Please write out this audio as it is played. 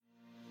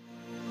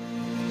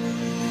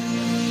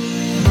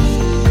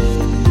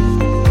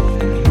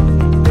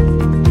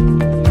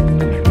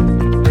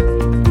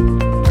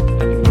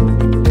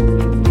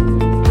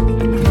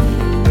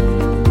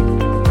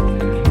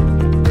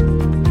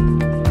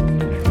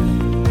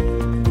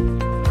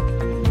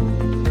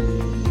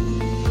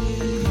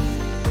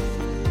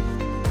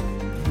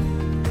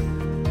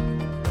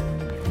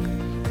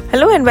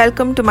and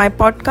welcome to my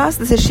podcast.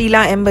 This is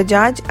Sheelaa M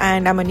Bajaj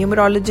and I'm a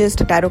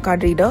numerologist, a tarot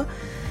card reader,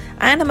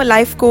 and I'm a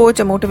life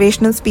coach, a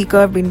motivational speaker.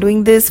 I've been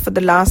doing this for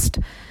the last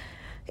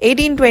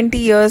 18-20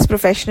 years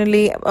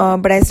professionally,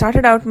 but I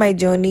started out my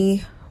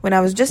journey when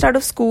I was just out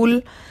of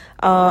school.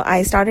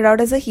 I started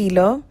out as a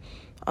healer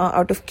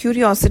out of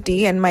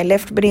curiosity and my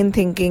left brain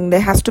thinking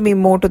there has to be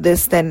more to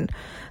this than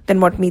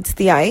what meets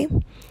the eye.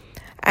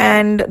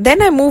 And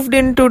then I moved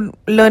into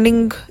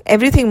learning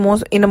everything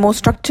in a more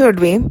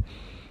structured way.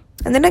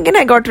 And then again,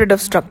 I got rid of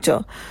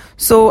structure.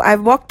 So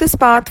I've walked this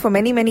path for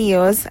many, many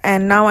years.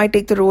 And now I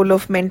take the role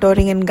of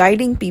mentoring and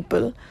guiding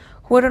people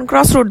who are on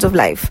crossroads of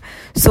life.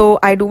 So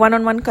I do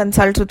one-on-one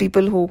consults with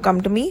people who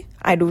come to me.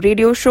 I do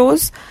radio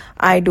shows.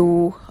 I've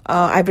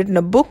written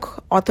a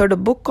book, authored a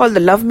book called The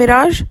Love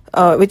Mirage,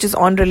 which is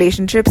on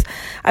relationships.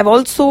 I've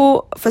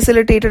also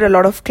facilitated a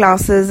lot of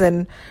classes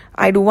and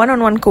I do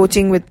one-on-one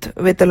coaching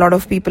with a lot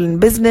of people in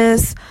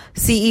business,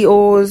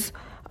 CEOs,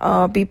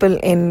 people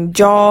in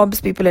jobs,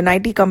 people in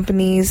IT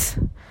companies,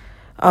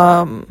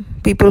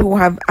 people who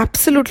have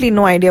absolutely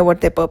no idea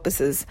what their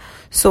purpose is.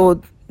 So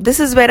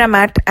this is where I'm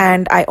at,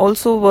 and I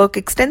also work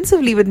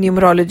extensively with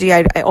numerology.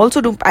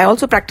 I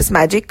also practice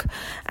magic,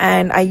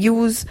 and I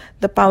use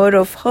the power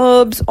of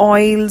herbs,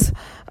 oils,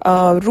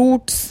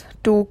 roots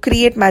to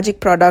create magic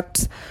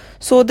products.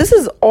 So this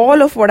is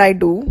all of what I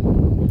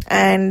do,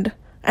 and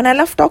I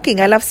love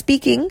talking, I love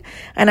speaking,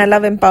 and I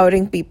love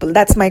empowering people.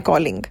 That's my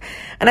calling.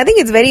 And I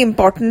think it's very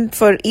important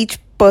for each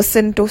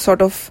person to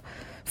sort of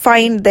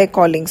find their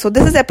calling. So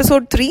this is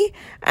episode 3,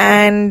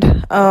 and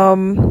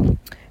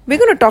we're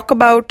going to talk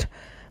about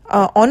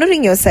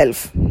honoring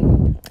yourself.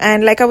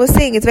 And like I was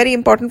saying, it's very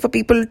important for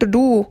people to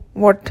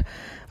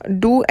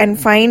do and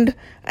find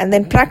and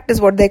then practice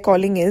what their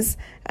calling is.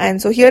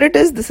 And so here it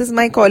is. This is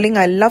my calling.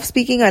 I love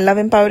speaking. I love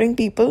empowering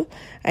people.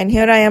 And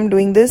here I am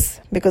doing this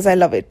because I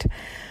love it.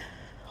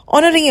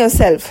 Honoring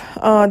yourself.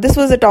 This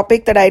was a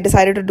topic that I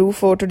decided to do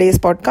for today's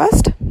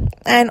podcast.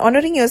 And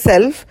honoring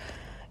yourself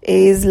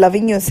is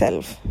loving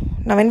yourself.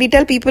 Now, when I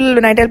tell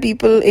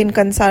people in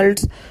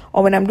consults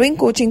or when I'm doing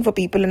coaching for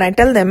people and I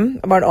tell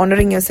them about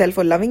honoring yourself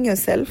or loving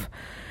yourself,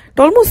 it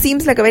almost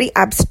seems like a very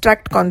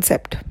abstract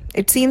concept.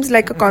 It seems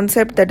like a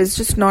concept that is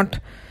just not,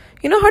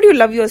 how do you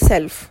love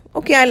yourself?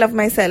 Okay, I love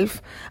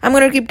myself. I'm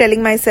going to keep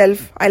telling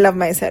myself I love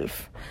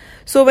myself.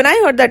 So when I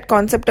heard that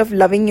concept of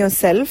loving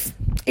yourself,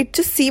 it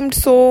just seemed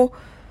so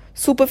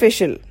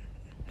superficial.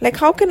 Like,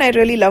 how can I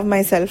really love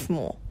myself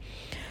more?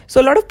 So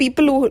a lot of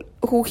people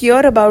who hear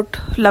about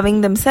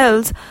loving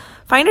themselves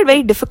find it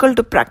very difficult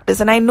to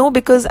practice. And I know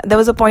because there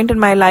was a point in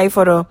my life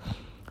or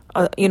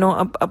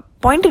a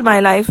point in my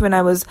life when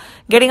I was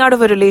getting out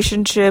of a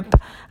relationship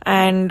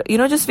and,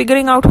 just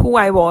figuring out who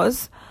I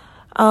was.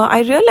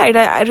 I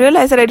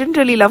realized that I didn't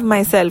really love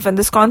myself. And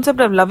this concept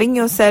of loving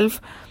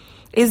yourself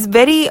is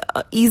very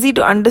easy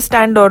to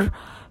understand or,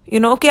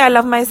 okay, I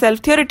love myself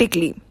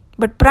theoretically,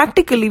 but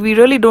practically we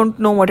really don't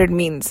know what it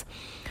means.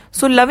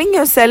 So loving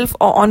yourself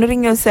or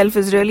honoring yourself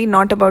is really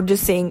not about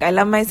just saying, I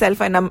love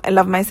myself and I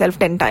love myself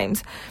 10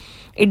 times.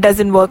 It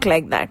doesn't work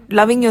like that.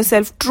 Loving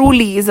yourself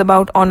truly is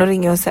about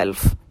honoring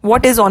yourself.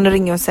 What is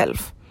honoring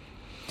yourself?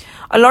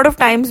 A lot of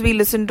times we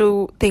listen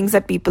to things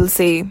that people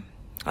say.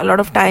 A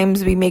lot of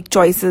times we make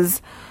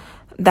choices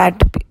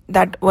that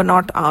were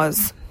not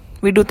ours.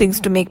 We do things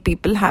to make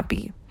people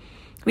happy.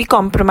 We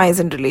compromise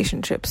in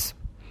relationships.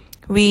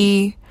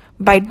 We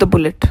bite the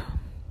bullet.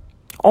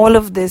 All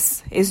of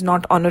this is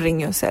not honoring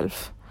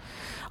yourself.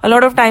 A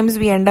lot of times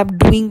we end up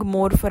doing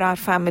more for our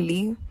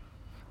family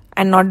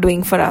and not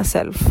doing for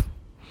ourselves.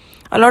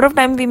 A lot of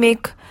time we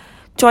make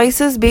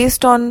choices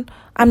based on,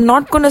 I'm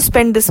not going to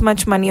spend this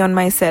much money on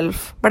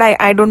myself, but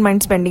I don't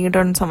mind spending it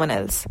on someone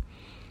else.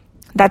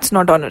 That's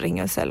not honoring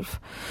yourself.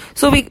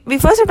 So we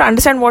first have to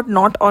understand what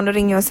not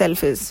honoring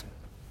yourself is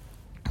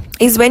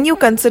when you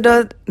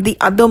consider the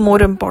other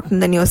more important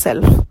than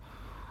yourself.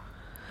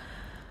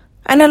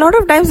 And a lot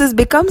of times this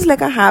becomes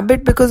like a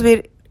habit because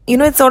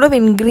it's sort of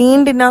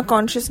ingrained in our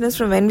consciousness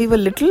from when we were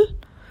little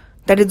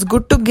that it's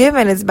good to give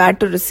and it's bad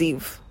to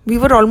receive. We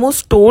were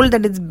almost told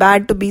that it's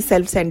bad to be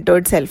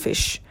self-centered,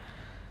 selfish.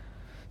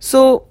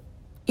 So,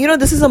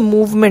 this is a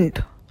movement.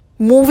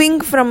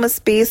 Moving from a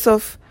space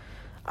of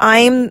I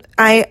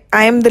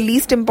am the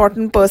least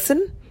important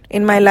person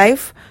in my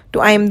life to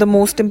I am the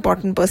most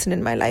important person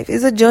in my life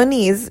is a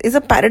journey, is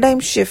a paradigm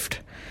shift.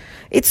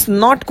 It's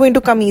not going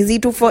to come easy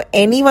for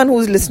anyone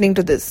who's listening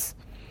to this.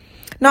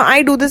 Now,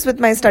 I do this with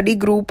my study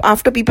group.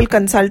 After people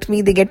consult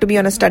me, they get to be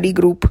on a study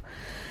group.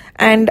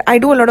 And I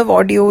do a lot of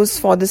audios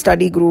for the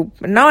study group.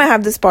 And now I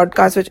have this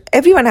podcast, which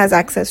everyone has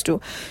access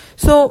to.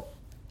 So,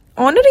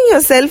 honoring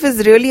yourself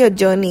is really a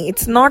journey.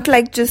 It's not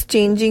like just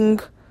changing,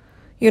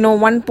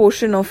 one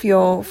portion of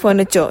your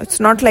furniture.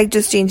 It's not like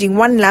just changing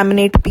one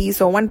laminate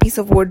piece or one piece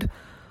of wood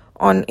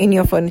in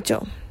your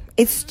furniture.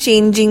 It's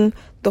changing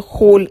the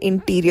whole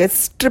interior,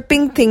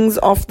 stripping things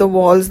off the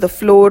walls, the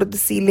floor, the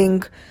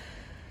ceiling,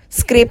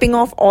 scraping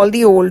off all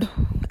the old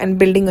and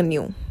building a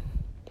new.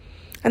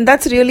 And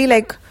that's really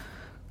like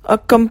a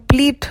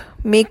complete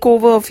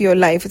makeover of your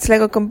life. It's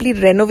like a complete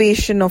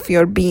renovation of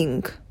your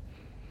being.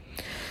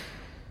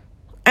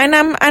 And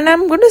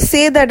I'm going to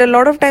say that a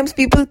lot of times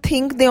people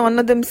think they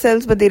honor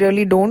themselves, but they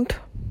really don't.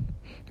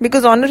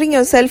 Because honoring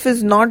yourself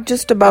is not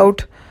just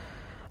about,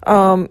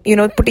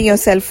 putting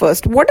yourself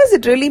first. What does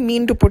it really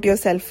mean to put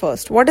yourself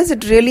first? What does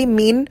it really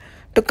mean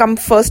to come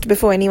first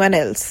before anyone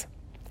else?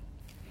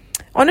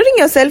 Honoring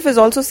yourself is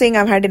also saying,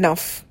 I've had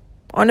enough.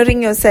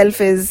 Honoring yourself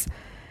is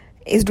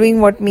doing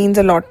what means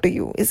a lot to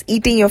you, is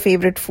eating your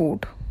favorite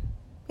food,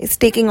 is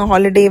taking a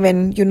holiday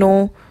when you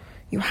know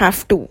you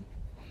have to.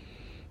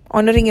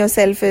 Honoring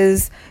yourself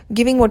is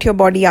giving what your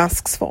body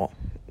asks for,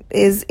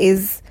 is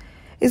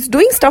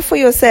doing stuff for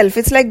yourself.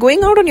 It's like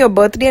going out on your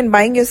birthday and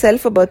buying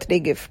yourself a birthday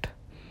gift.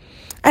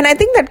 And I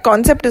think that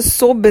concept is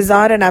so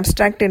bizarre and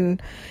abstract in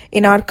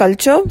our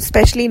culture,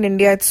 especially in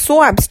India. It's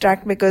so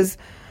abstract because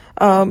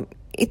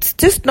it's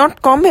just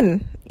not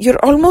common.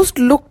 You're almost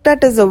looked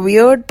at as a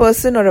weird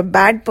person or a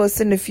bad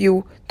person if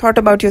you thought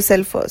about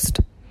yourself first.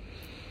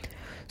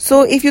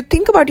 So if you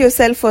think about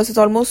yourself first, it's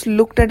almost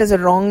looked at as a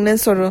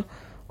wrongness or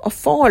a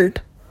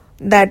fault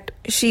that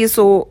she is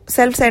so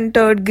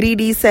self-centered,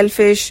 greedy,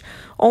 selfish.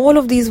 All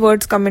of these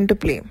words come into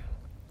play.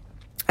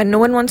 And no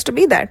one wants to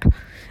be that.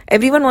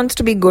 Everyone wants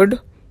to be good.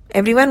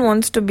 Everyone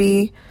wants to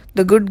be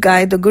the good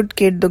guy, the good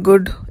kid, the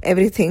good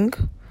everything.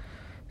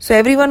 So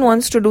everyone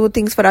wants to do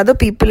things for other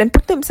people and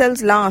put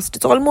themselves last.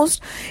 It's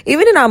almost,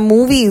 even in our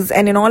movies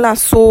and in all our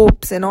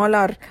soaps and all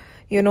our,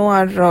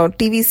 our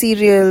TV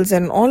serials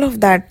and all of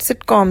that,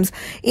 sitcoms,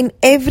 in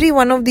every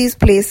one of these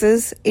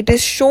places, it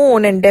is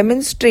shown and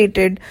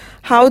demonstrated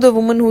how the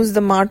woman who's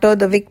the martyr,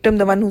 the victim,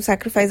 the one who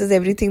sacrifices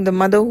everything, the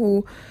mother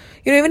who,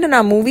 even in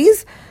our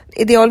movies,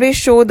 they always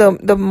show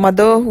the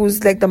mother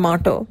who's like the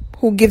martyr,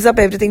 who gives up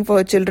everything for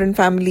her children,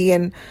 family,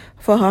 and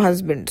for her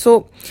husband.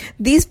 So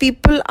these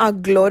people are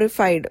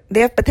glorified.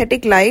 They have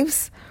pathetic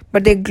lives,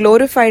 but they're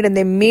glorified and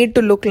they're made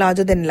to look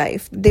larger than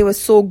life. They were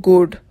so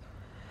good.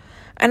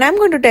 And I'm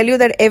going to tell you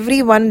that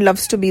everyone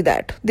loves to be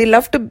that. They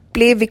love to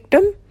play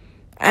victim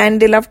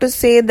and they love to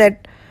say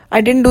that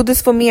I didn't do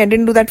this for me, I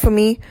didn't do that for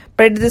me,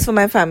 but I did this for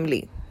my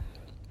family.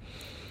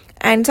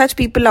 And such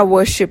people are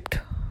worshipped.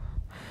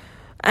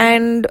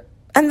 And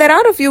there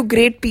are a few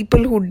great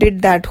people who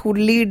did that, who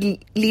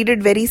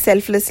leaded very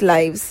selfless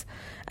lives.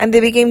 And they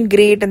became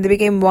great and they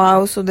became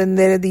wow. So then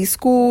there are these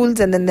schools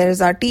and then there's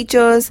our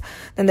teachers,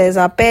 then there's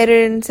our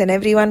parents and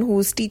everyone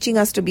who's teaching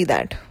us to be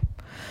that.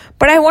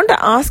 But I want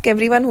to ask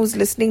everyone who's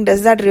listening,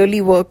 does that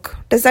really work?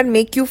 Does that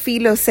make you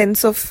feel a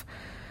sense of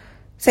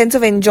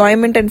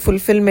enjoyment and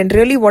fulfillment?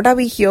 Really, what are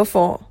we here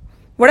for?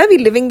 What are we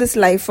living this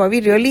life for? Are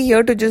we really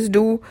here to just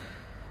do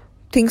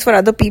things for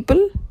other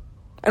people?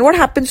 And what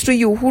happens to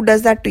you? Who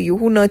does that to you?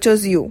 Who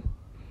nurtures you?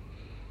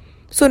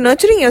 So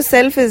nurturing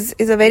yourself is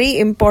a very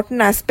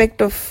important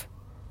aspect of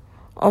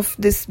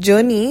this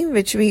journey,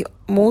 which we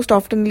most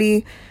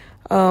oftenly,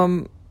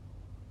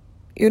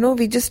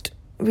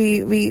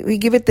 we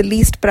give it the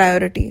least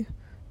priority.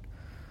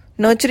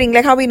 Nurturing,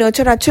 like how we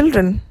nurture our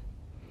children.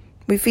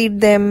 We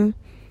feed them,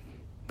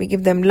 we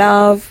give them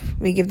love,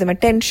 we give them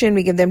attention,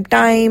 we give them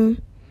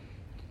time.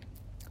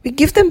 We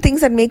give them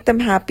things that make them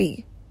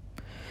happy.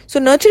 So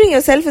nurturing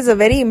yourself is a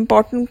very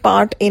important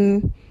part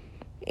in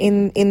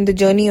the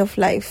journey of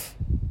life.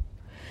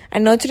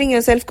 And nurturing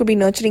yourself could be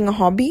nurturing a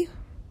hobby,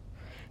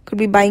 could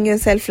be buying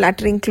yourself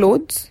flattering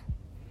clothes,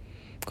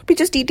 could be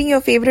just eating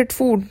your favorite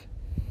food.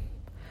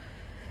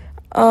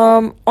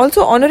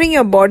 Also, honoring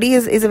your body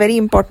is a very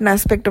important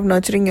aspect of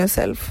nurturing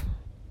yourself.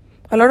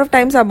 A lot of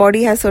times our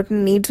body has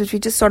certain needs which we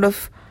just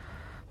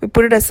we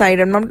put it aside.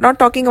 I'm not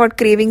talking about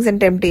cravings and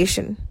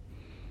temptation.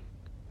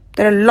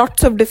 There are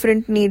lots of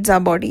different needs our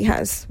body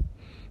has.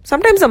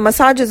 Sometimes a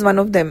massage is one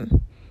of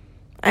them.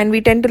 And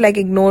we tend to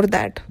ignore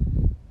that.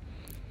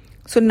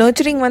 So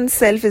nurturing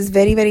oneself is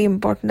very, very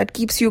important. That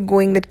keeps you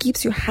going, that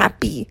keeps you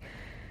happy.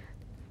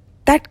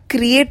 That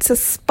creates a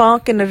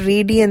spark and a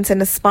radiance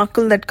and a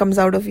sparkle that comes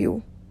out of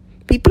you.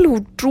 People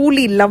who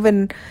truly love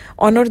and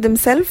honor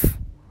themselves,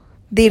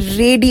 they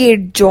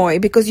radiate joy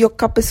because your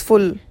cup is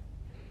full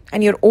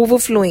and you're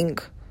overflowing.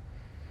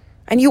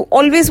 And you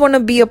always want to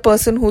be a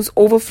person who's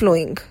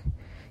overflowing.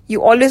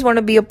 You always want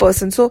to be a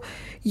person. So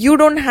you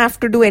don't have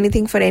to do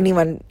anything for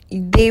anyone.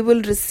 They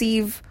will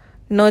receive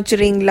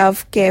nurturing,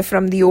 love, care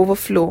from the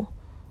overflow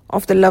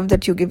of the love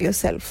that you give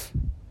yourself.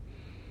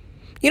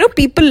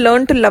 People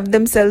learn to love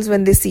themselves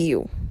when they see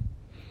you.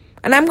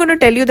 And I'm going to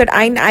tell you that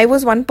I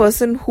was one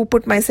person who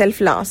put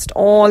myself last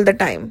all the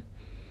time.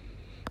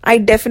 I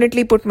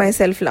definitely put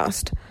myself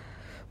last.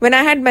 When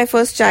I had my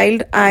first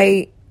child,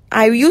 I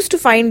used to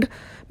find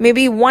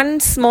maybe one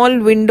small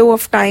window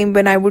of time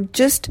when I would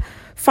just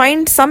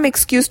find some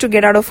excuse to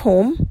get out of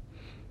home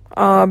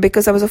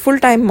because I was a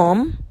full-time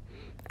mom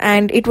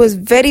and it was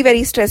very,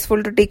 very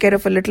stressful to take care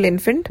of a little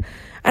infant.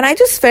 And I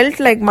just felt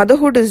like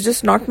motherhood is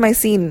just not my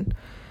scene.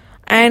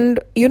 And,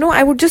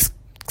 I would just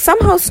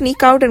somehow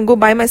sneak out and go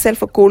buy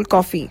myself a cold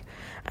coffee.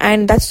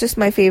 And that's just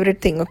my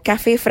favorite thing, a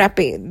cafe frappe.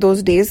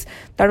 Those days,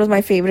 that was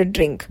my favorite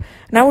drink.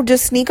 And I would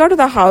just sneak out of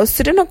the house,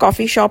 sit in a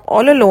coffee shop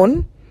all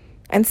alone,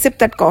 and sip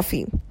that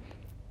coffee.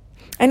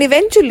 And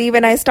eventually,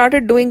 when I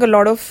started doing a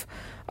lot of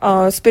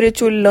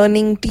spiritual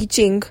learning,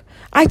 teaching,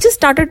 I just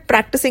started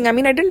practicing. I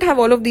mean, I didn't have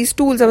all of these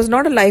tools. I was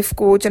not a life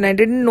coach and I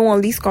didn't know all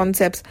these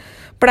concepts.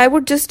 But I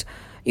would just,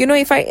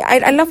 if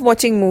I love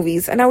watching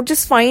movies, and I would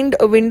just find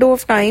a window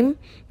of time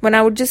when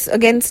I would just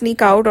again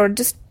sneak out or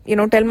just,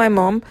 tell my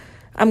mom,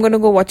 I'm going to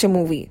go watch a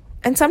movie.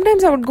 And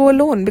sometimes I would go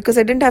alone because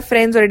I didn't have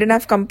friends or I didn't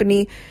have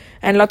company.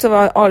 And lots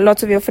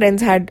of your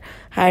friends had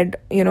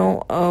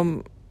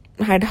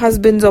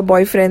husbands or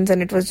boyfriends,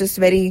 and it was just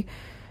very,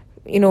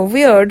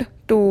 weird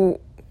to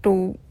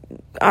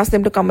ask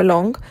them to come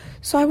along.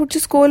 So I would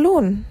just go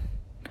alone.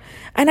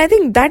 And I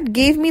think that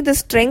gave me the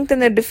strength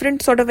and a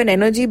different sort of an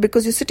energy,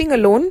 because you're sitting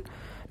alone.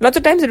 Lots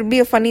of times it would be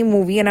a funny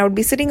movie and I would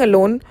be sitting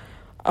alone,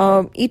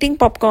 eating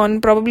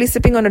popcorn, probably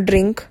sipping on a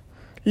drink,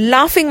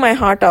 laughing my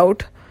heart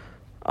out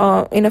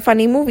in a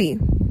funny movie.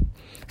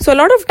 So a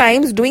lot of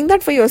times doing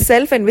that for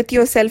yourself and with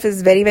yourself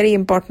is very, very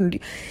important.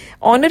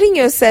 Honoring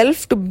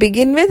yourself to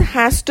begin with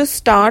has to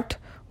start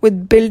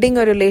with building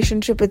a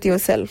relationship with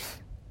yourself.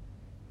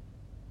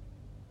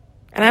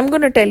 And I'm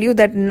going to tell you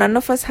that none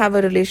of us have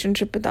a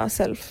relationship with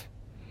ourselves.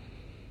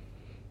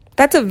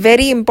 That's a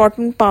very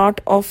important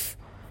part of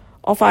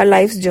our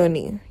life's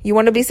journey. You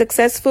want to be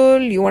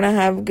successful, you want to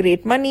have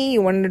great money,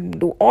 you want to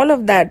do all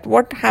of that.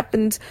 What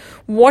happens?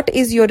 What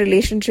is your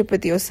relationship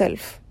with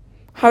yourself?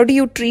 How do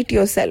you treat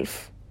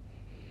yourself?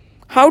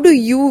 How do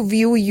you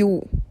view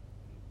you?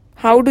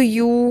 How do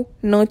you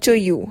nurture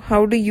you?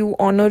 How do you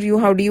honor you?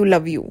 How do you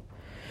love you?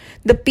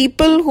 The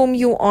people whom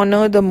you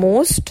honor the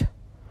most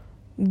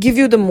give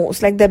you the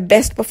most, like their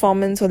best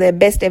performance or their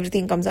best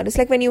everything comes out. It's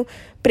like when you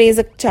praise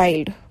a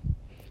child,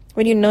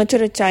 when you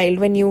nurture a child,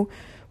 when you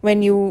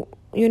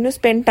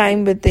spend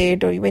time with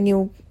it, or when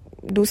you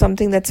do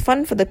something that's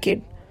fun for the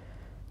kid,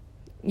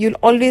 you'll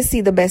always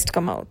see the best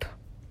come out.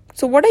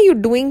 So what are you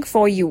doing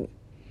for you?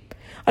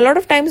 A lot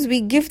of times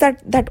we give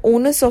that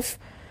onus of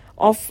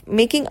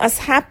making us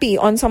happy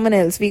on someone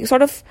else. We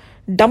sort of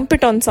dump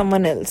it on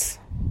someone else.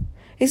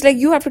 It's like,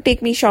 you have to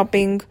take me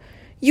shopping,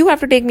 you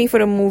have to take me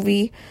for a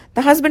movie,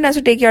 the husband has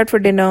to take you out for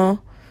dinner,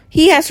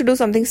 he has to do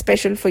something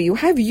special for you.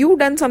 Have you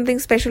done something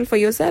special for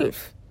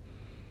yourself?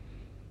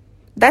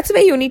 That's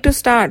where you need to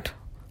start.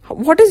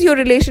 What is your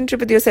relationship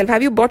with yourself?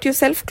 Have you bought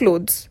yourself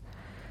clothes?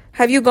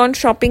 Have you gone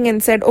shopping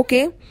and said,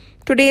 okay,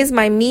 today is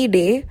my me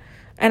day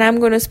and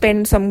I'm going to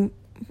spend some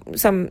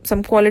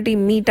quality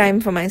me time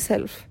for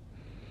myself?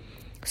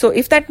 So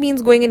if that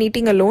means going and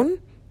eating alone,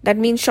 that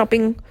means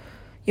shopping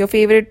your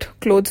favorite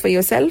clothes for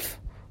yourself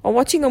or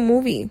watching a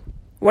movie.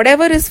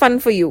 Whatever is fun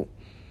for you.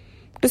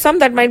 To some,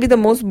 that might be the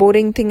most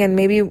boring thing, and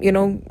maybe,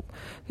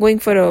 going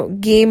for a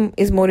game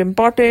is more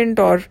important,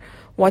 or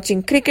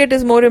watching cricket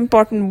is more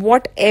important.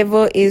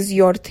 Whatever is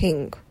your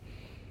thing.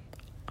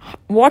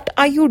 What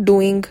are you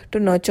doing to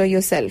nurture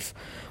yourself?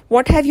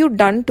 What have you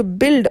done to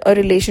build a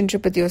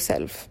relationship with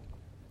yourself?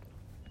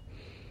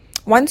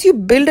 Once you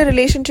build a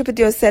relationship with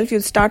yourself,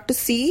 you'll start to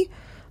see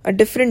a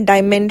different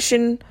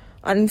dimension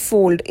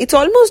unfold. It's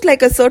almost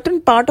like a certain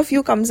part of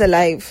you comes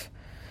alive.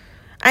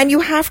 And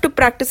you have to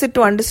practice it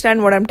to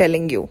understand what I'm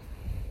telling you.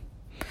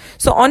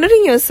 So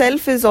honoring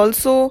yourself is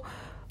also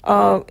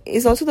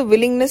the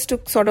willingness to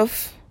sort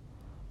of,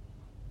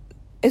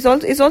 is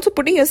also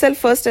putting yourself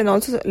first and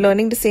also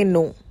learning to say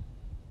no.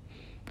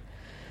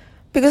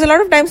 Because a lot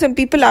of times when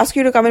people ask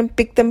you to come and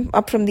pick them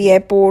up from the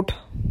airport,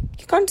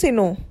 you can't say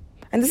no.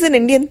 And this is an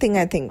Indian thing,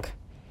 I think.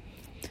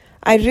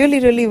 I really,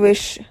 really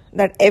wish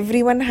that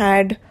everyone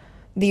had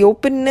the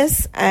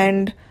openness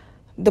and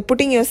the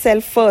putting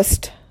yourself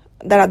first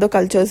that other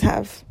cultures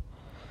have.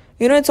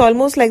 It's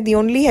almost like the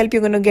only help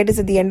you're going to get is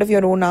at the end of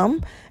your own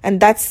arm.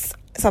 And that's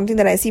something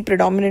that I see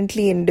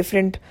predominantly in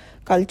different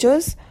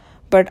cultures.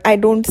 But I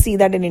don't see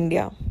that in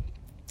India.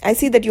 I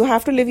see that you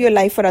have to live your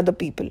life for other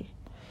people.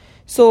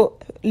 So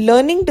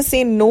learning to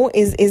say no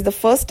is the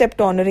first step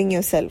to honoring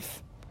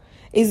yourself.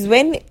 Is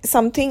when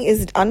something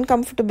is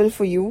uncomfortable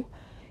for you,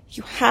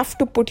 you have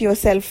to put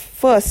yourself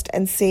first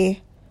and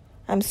say,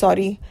 I'm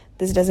sorry,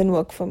 this doesn't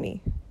work for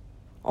me.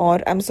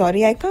 Or I'm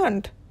sorry, I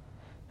can't.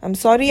 I'm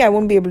sorry, I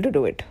won't be able to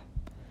do it.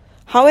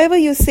 However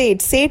you say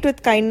it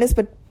with kindness,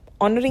 but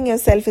honoring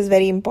yourself is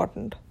very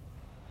important.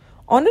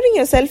 Honoring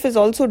yourself is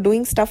also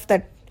doing stuff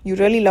that you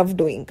really love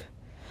doing.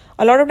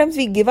 A lot of times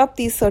we give up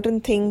these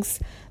certain things,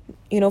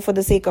 for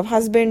the sake of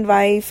husband,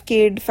 wife,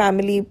 kid,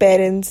 family,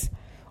 parents,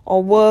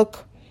 or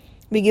work.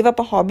 We give up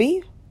a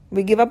hobby.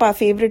 We give up our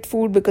favorite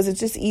food because it's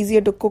just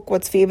easier to cook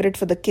what's favorite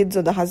for the kids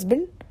or the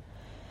husband.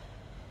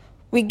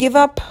 We give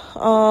up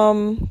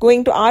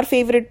going to our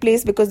favorite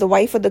place because the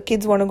wife or the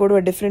kids want to go to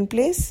a different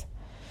place.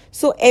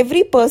 So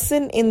every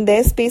person in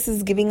their space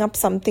is giving up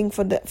something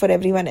for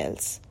everyone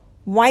else.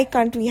 Why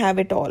can't we have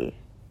it all?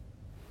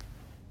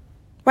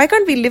 Why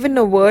can't we live in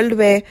a world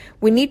where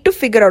we need to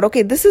figure out,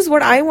 okay, this is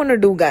what I want to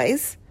do,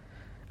 guys,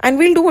 and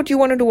we'll do what you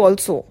want to do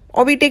also.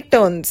 Or we take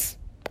turns,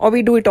 or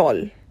we do it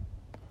all.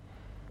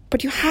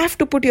 But you have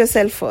to put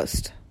yourself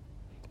first.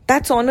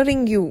 That's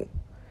honoring you.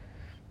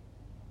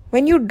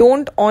 When you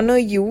don't honor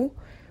you,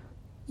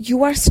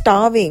 you are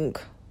starving.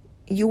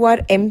 You are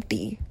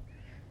empty.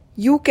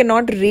 You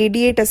cannot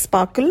radiate a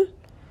sparkle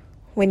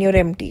when you're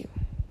empty.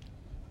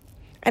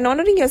 And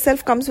honoring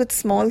yourself comes with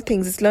small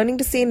things. It's learning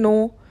to say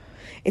no.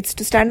 It's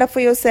to stand up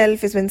for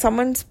yourself. It's when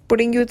someone's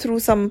putting you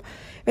through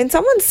when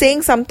someone's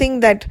saying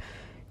something that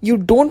you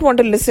don't want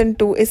to listen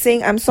to, is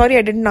saying, I'm sorry,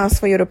 I didn't ask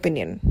for your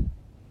opinion.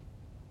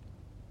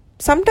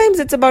 Sometimes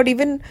it's about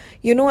even,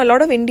 a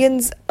lot of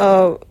Indians,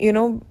 a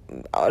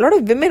lot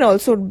of women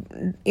also,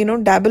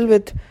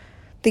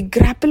 they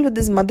grapple with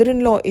this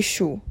mother-in-law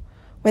issue.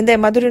 When their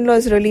mother-in-law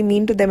is really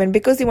mean to them, and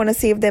because they want to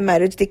save their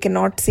marriage, they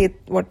cannot say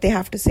what they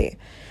have to say.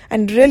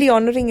 And really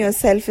honoring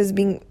yourself is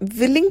being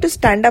willing to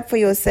stand up for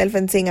yourself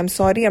and saying, I'm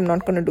sorry, I'm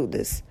not going to do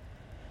this.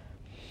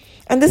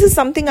 And this is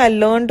something I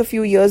learned a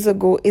few years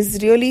ago,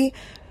 is really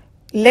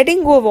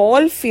letting go of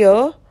all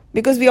fear,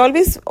 because we're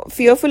always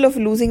fearful of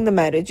losing the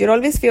marriage. You're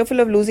always fearful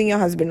of losing your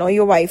husband or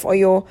your wife or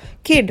your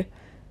kid.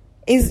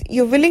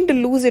 You're willing to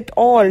lose it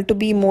all to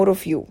be more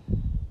of you.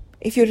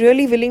 If you're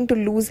really willing to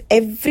lose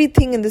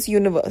everything in this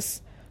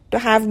universe, to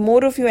have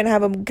more of you and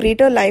have a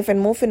greater life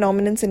and more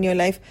phenomenons in your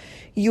life,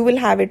 you will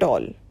have it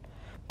all.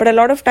 But a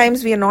lot of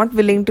times we are not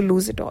willing to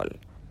lose it all.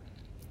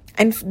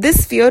 And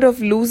this fear of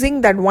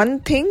losing that one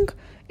thing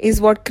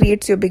is what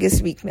creates your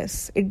biggest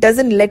weakness. It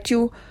doesn't let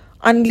you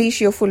unleash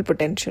your full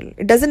potential.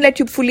 It doesn't let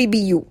you fully be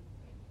you,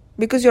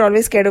 because you're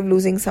always scared of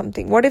losing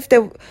something. What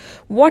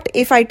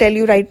if I tell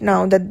you right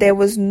now that there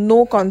was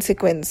no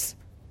consequence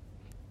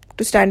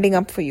to standing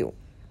up for you?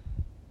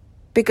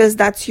 Because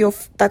that's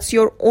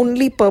your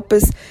only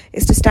purpose,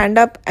 is to stand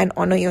up and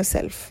honor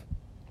yourself.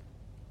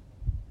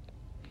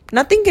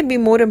 Nothing can be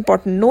more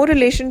important. No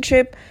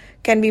relationship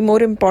can be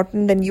more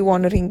important than you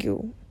honoring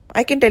you.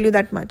 I can tell you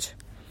that much.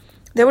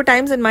 There were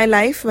times in my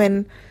life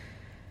when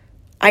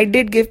I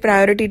did give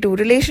priority to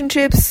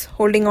relationships,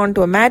 holding on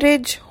to a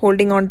marriage,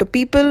 holding on to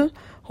people,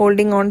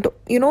 holding on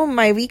to,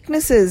 my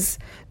weaknesses.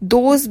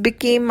 Those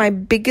became my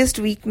biggest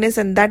weakness,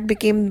 and that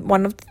became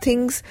one of the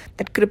things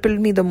that crippled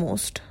me the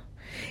most.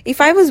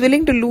 If I was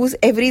willing to lose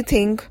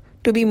everything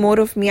to be more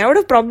of me, I would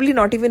have probably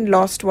not even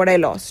lost what I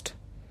lost.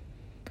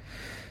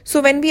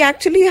 So when we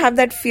actually have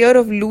that fear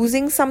of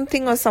losing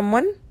something or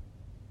someone,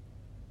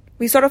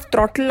 we sort of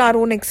throttle our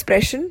own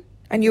expression,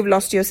 and you've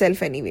lost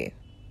yourself anyway.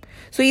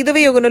 So either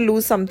way, you're going to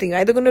lose something.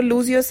 Either going to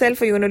lose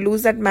yourself or you're going to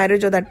lose that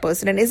marriage or that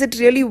person. And is it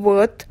really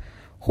worth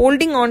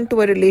holding on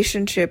to a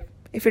relationship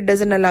if it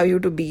doesn't allow you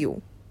to be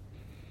you?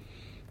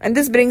 And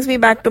this brings me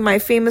back to my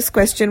famous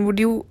question, would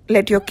you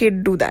let your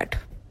kid do that?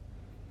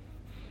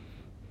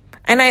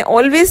 And I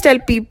always tell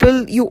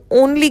people, you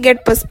only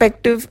get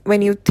perspective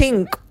when you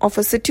think of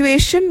a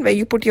situation where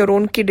you put your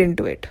own kid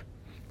into it.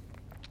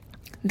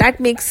 That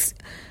makes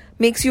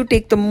you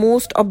take the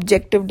most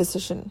objective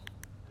decision.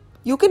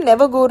 You can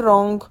never go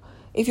wrong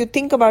if you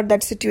think about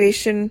that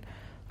situation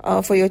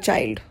for your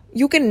child.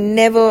 You can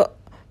never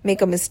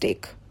make a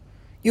mistake.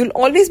 You'll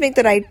always make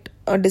the right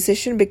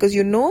decision, because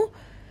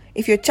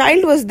if your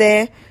child was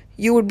there,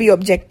 you would be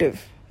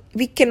objective.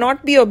 We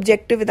cannot be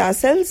objective with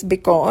ourselves,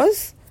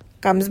 because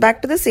comes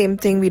back to the same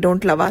thing, we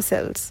don't love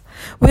ourselves.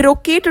 We're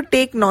okay to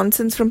take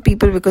nonsense from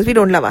people because we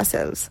don't love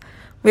ourselves.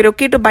 We're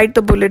okay to bite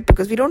the bullet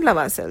because we don't love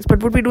ourselves.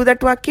 But would we do that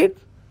to our kid?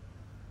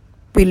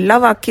 We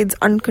love our kids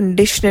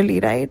unconditionally,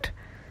 right?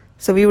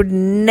 So we would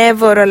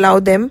never allow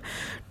them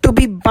to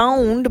be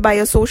bound by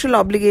a social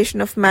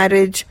obligation of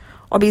marriage,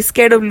 or be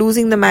scared of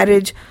losing the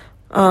marriage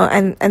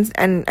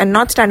and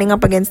not standing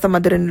up against the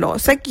mother-in-law.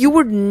 It's like you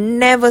would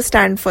never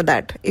stand for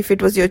that if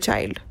it was your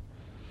child.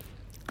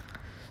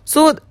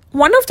 So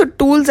one of the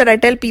tools that I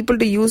tell people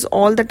to use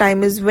all the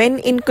time is, when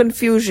in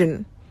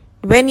confusion,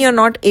 when you're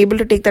not able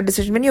to take that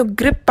decision, when you're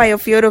gripped by a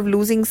fear of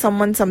losing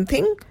someone,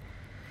 something,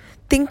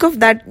 think of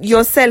that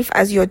yourself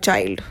as your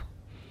child.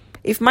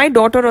 If my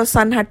daughter or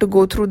son had to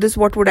go through this,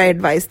 what would I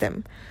advise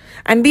them?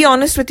 And be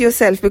honest with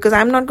yourself, because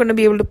I'm not going to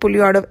be able to pull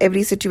you out of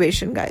every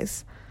situation,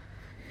 guys.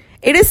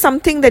 It is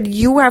something that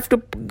you have to,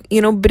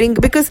 bring,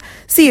 because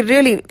see,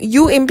 really,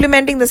 you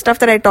implementing the stuff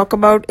that I talk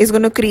about is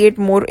going to create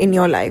more in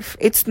your life.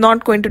 It's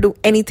not going to do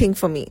anything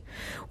for me.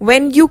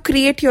 When you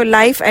create your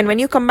life, and when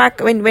you come back,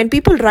 when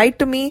people write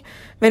to me,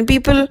 when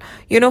people,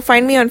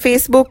 find me on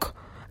Facebook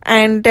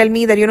and tell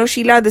me that,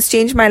 Sheelaa, this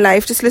changed my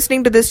life. Just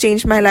listening to this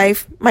changed my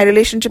life. My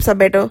relationships are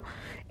better.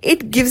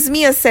 It gives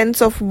me a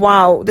sense of,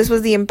 wow, this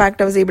was the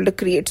impact I was able to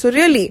create. So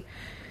really,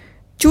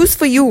 choose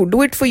for you.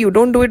 Do it for you.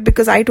 Don't do it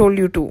because I told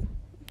you to.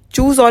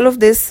 Choose all of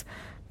this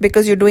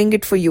because you're doing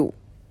it for you.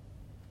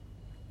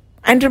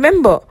 And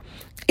remember,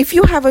 if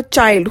you have a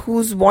child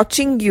who's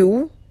watching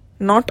you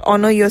not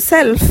honor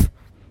yourself,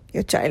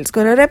 your child's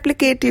going to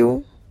replicate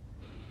you.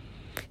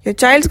 Your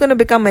child's going to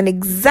become an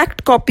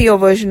exact copy or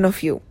version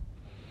of you.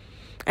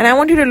 And I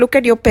want you to look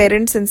at your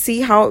parents and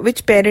see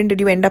which parent did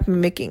you end up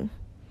mimicking.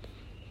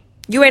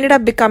 You ended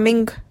up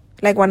becoming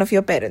like one of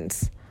your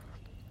parents.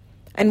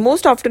 And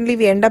most oftenly,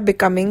 we end up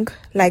becoming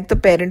like the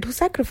parent who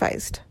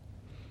sacrificed.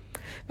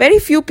 Very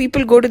few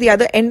people go to the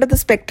other end of the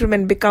spectrum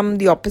and become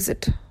the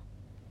opposite.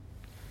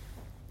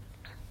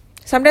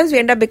 Sometimes we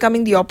end up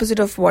becoming the opposite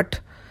of what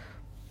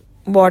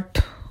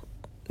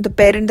the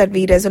parent that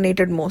we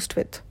resonated most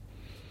with.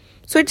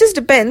 So it just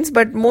depends,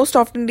 but most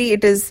oftenly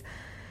it is,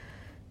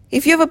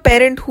 if you have a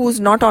parent who's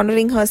not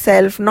honoring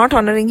herself, not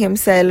honoring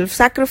himself,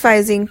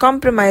 sacrificing,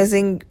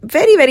 compromising,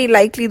 very, very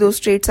likely those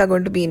traits are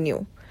going to be in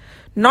you.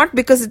 Not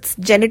because it's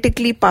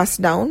genetically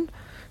passed down,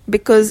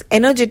 because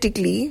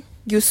energetically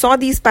you saw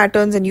these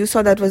patterns and you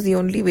saw that was the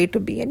only way to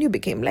be and you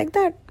became like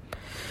that.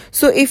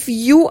 So if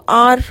you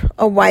are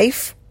a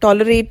wife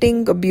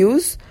tolerating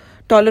abuse,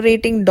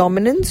 tolerating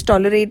dominance,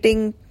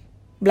 tolerating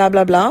blah,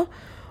 blah, blah,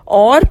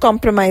 or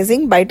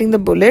compromising, biting the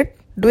bullet,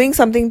 doing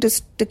something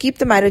to keep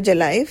the marriage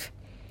alive,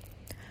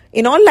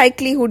 in all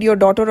likelihood, your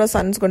daughter or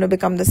son is going to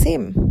become the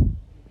same.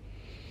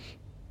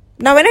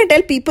 Now, when I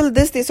tell people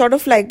this, they sort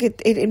of like,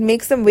 it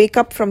makes them wake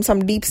up from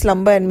some deep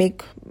slumber and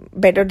make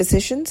better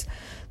decisions.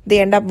 They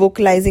end up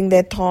vocalizing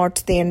their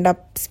thoughts. They end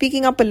up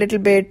speaking up a little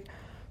bit,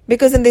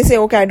 because then they say,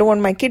 okay, I don't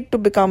want my kid to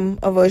become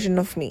a version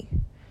of me.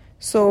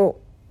 So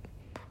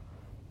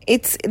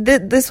it's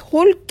this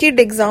whole kid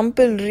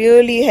example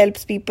really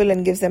helps people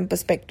and gives them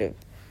perspective,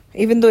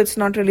 even though it's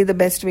not really the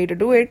best way to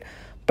do it,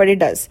 but it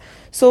does.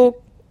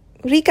 So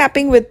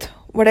recapping with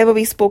whatever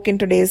we spoke in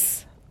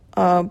today's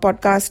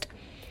podcast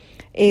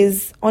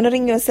is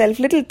honoring yourself,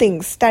 little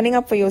things, standing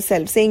up for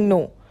yourself, saying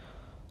no,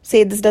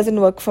 say this doesn't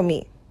work for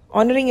me.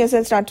 Honoring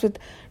yourself starts with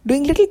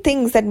doing little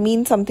things that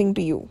mean something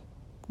to you.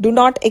 Do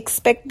not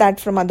expect that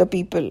from other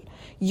people.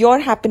 Your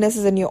happiness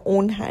is in your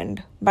own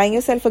hand. Buying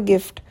yourself a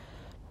gift,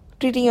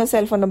 treating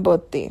yourself on a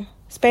birthday,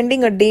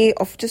 spending a day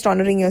of just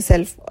honoring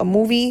yourself, a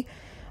movie,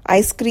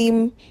 ice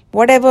cream,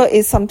 whatever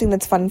is something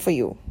that's fun for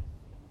you.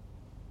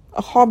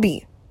 A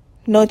hobby,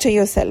 nurture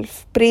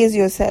yourself, praise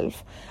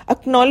yourself,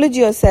 acknowledge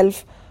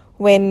yourself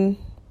when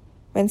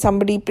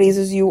somebody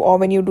praises you or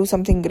when you do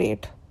something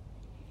great.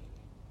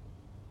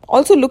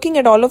 Also looking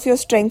at all of your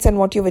strengths and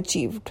what you've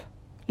achieved.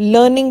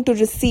 Learning to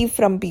receive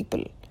from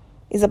people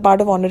is a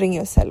part of honoring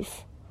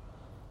yourself.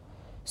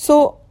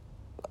 So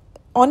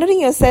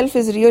honoring yourself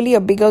is really a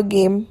bigger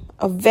game,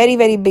 a very,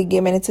 very big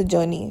game, and it's a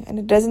journey. And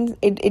it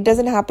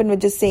doesn't happen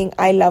with just saying,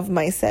 I love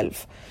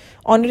myself.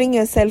 Honoring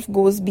yourself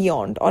goes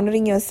beyond.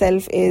 Honoring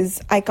yourself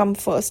is, I come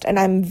first and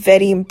I'm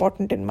very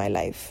important in my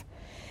life.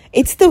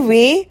 It's the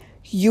way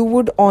you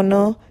would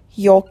honor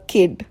your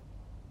kid.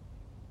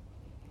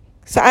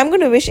 So I'm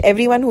going to wish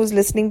everyone who's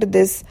listening to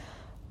this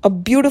a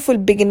beautiful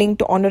beginning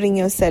to honoring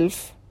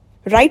yourself.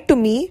 Write to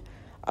me.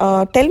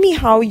 Tell me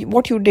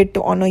what you did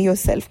to honor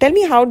yourself. Tell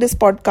me how this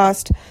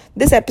podcast,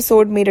 this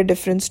episode made a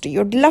difference to you.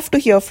 I'd love to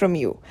hear from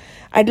you.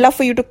 I'd love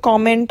for you to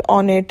comment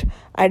on it.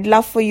 I'd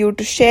love for you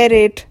to share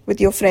it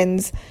with your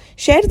friends.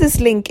 Share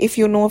this link if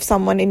you know of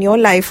someone in your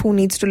life who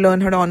needs to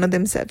learn how to honor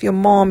themselves. Your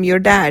mom, your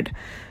dad.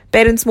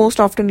 Parents most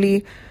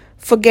oftenly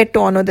forget to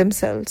honor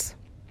themselves.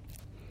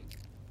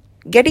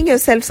 Getting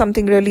yourself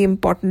something really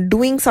important.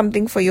 Doing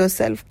something for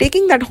yourself.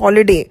 Taking that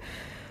holiday.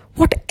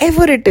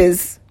 Whatever it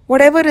is.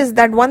 Whatever is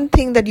that one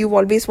thing that you've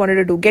always wanted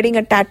to do. Getting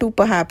a tattoo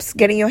perhaps.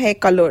 Getting your hair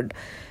colored.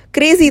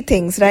 Crazy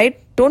things,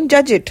 right? Don't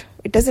judge it.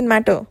 It doesn't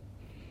matter.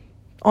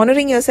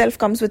 Honoring yourself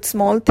comes with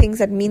small things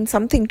that mean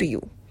something to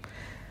you.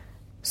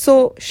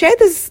 So share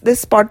this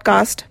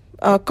podcast.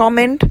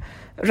 Comment.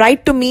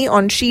 Write to me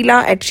on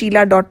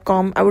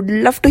sheelaa@sheelaa.com. I would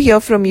love to hear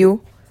from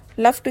you.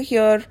 Love to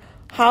hear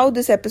how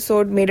this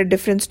episode made a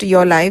difference to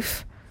your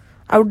life.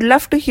 I would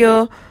love to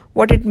hear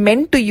what it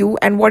meant to you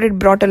and what it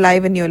brought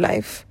alive in your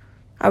life.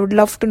 I would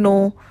love to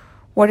know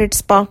what it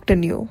sparked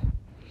in you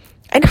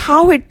and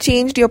how it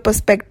changed your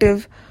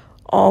perspective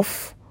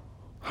of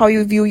how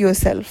you view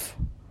yourself.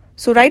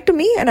 So write to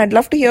me and I'd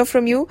love to hear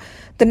from you.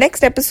 The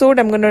next episode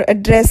I'm going to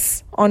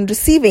address on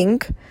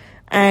receiving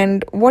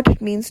and what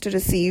it means to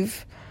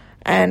receive.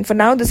 And for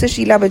now, this is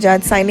Sheelaa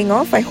Bajaj signing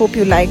off. I hope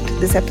you liked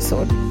this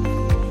episode.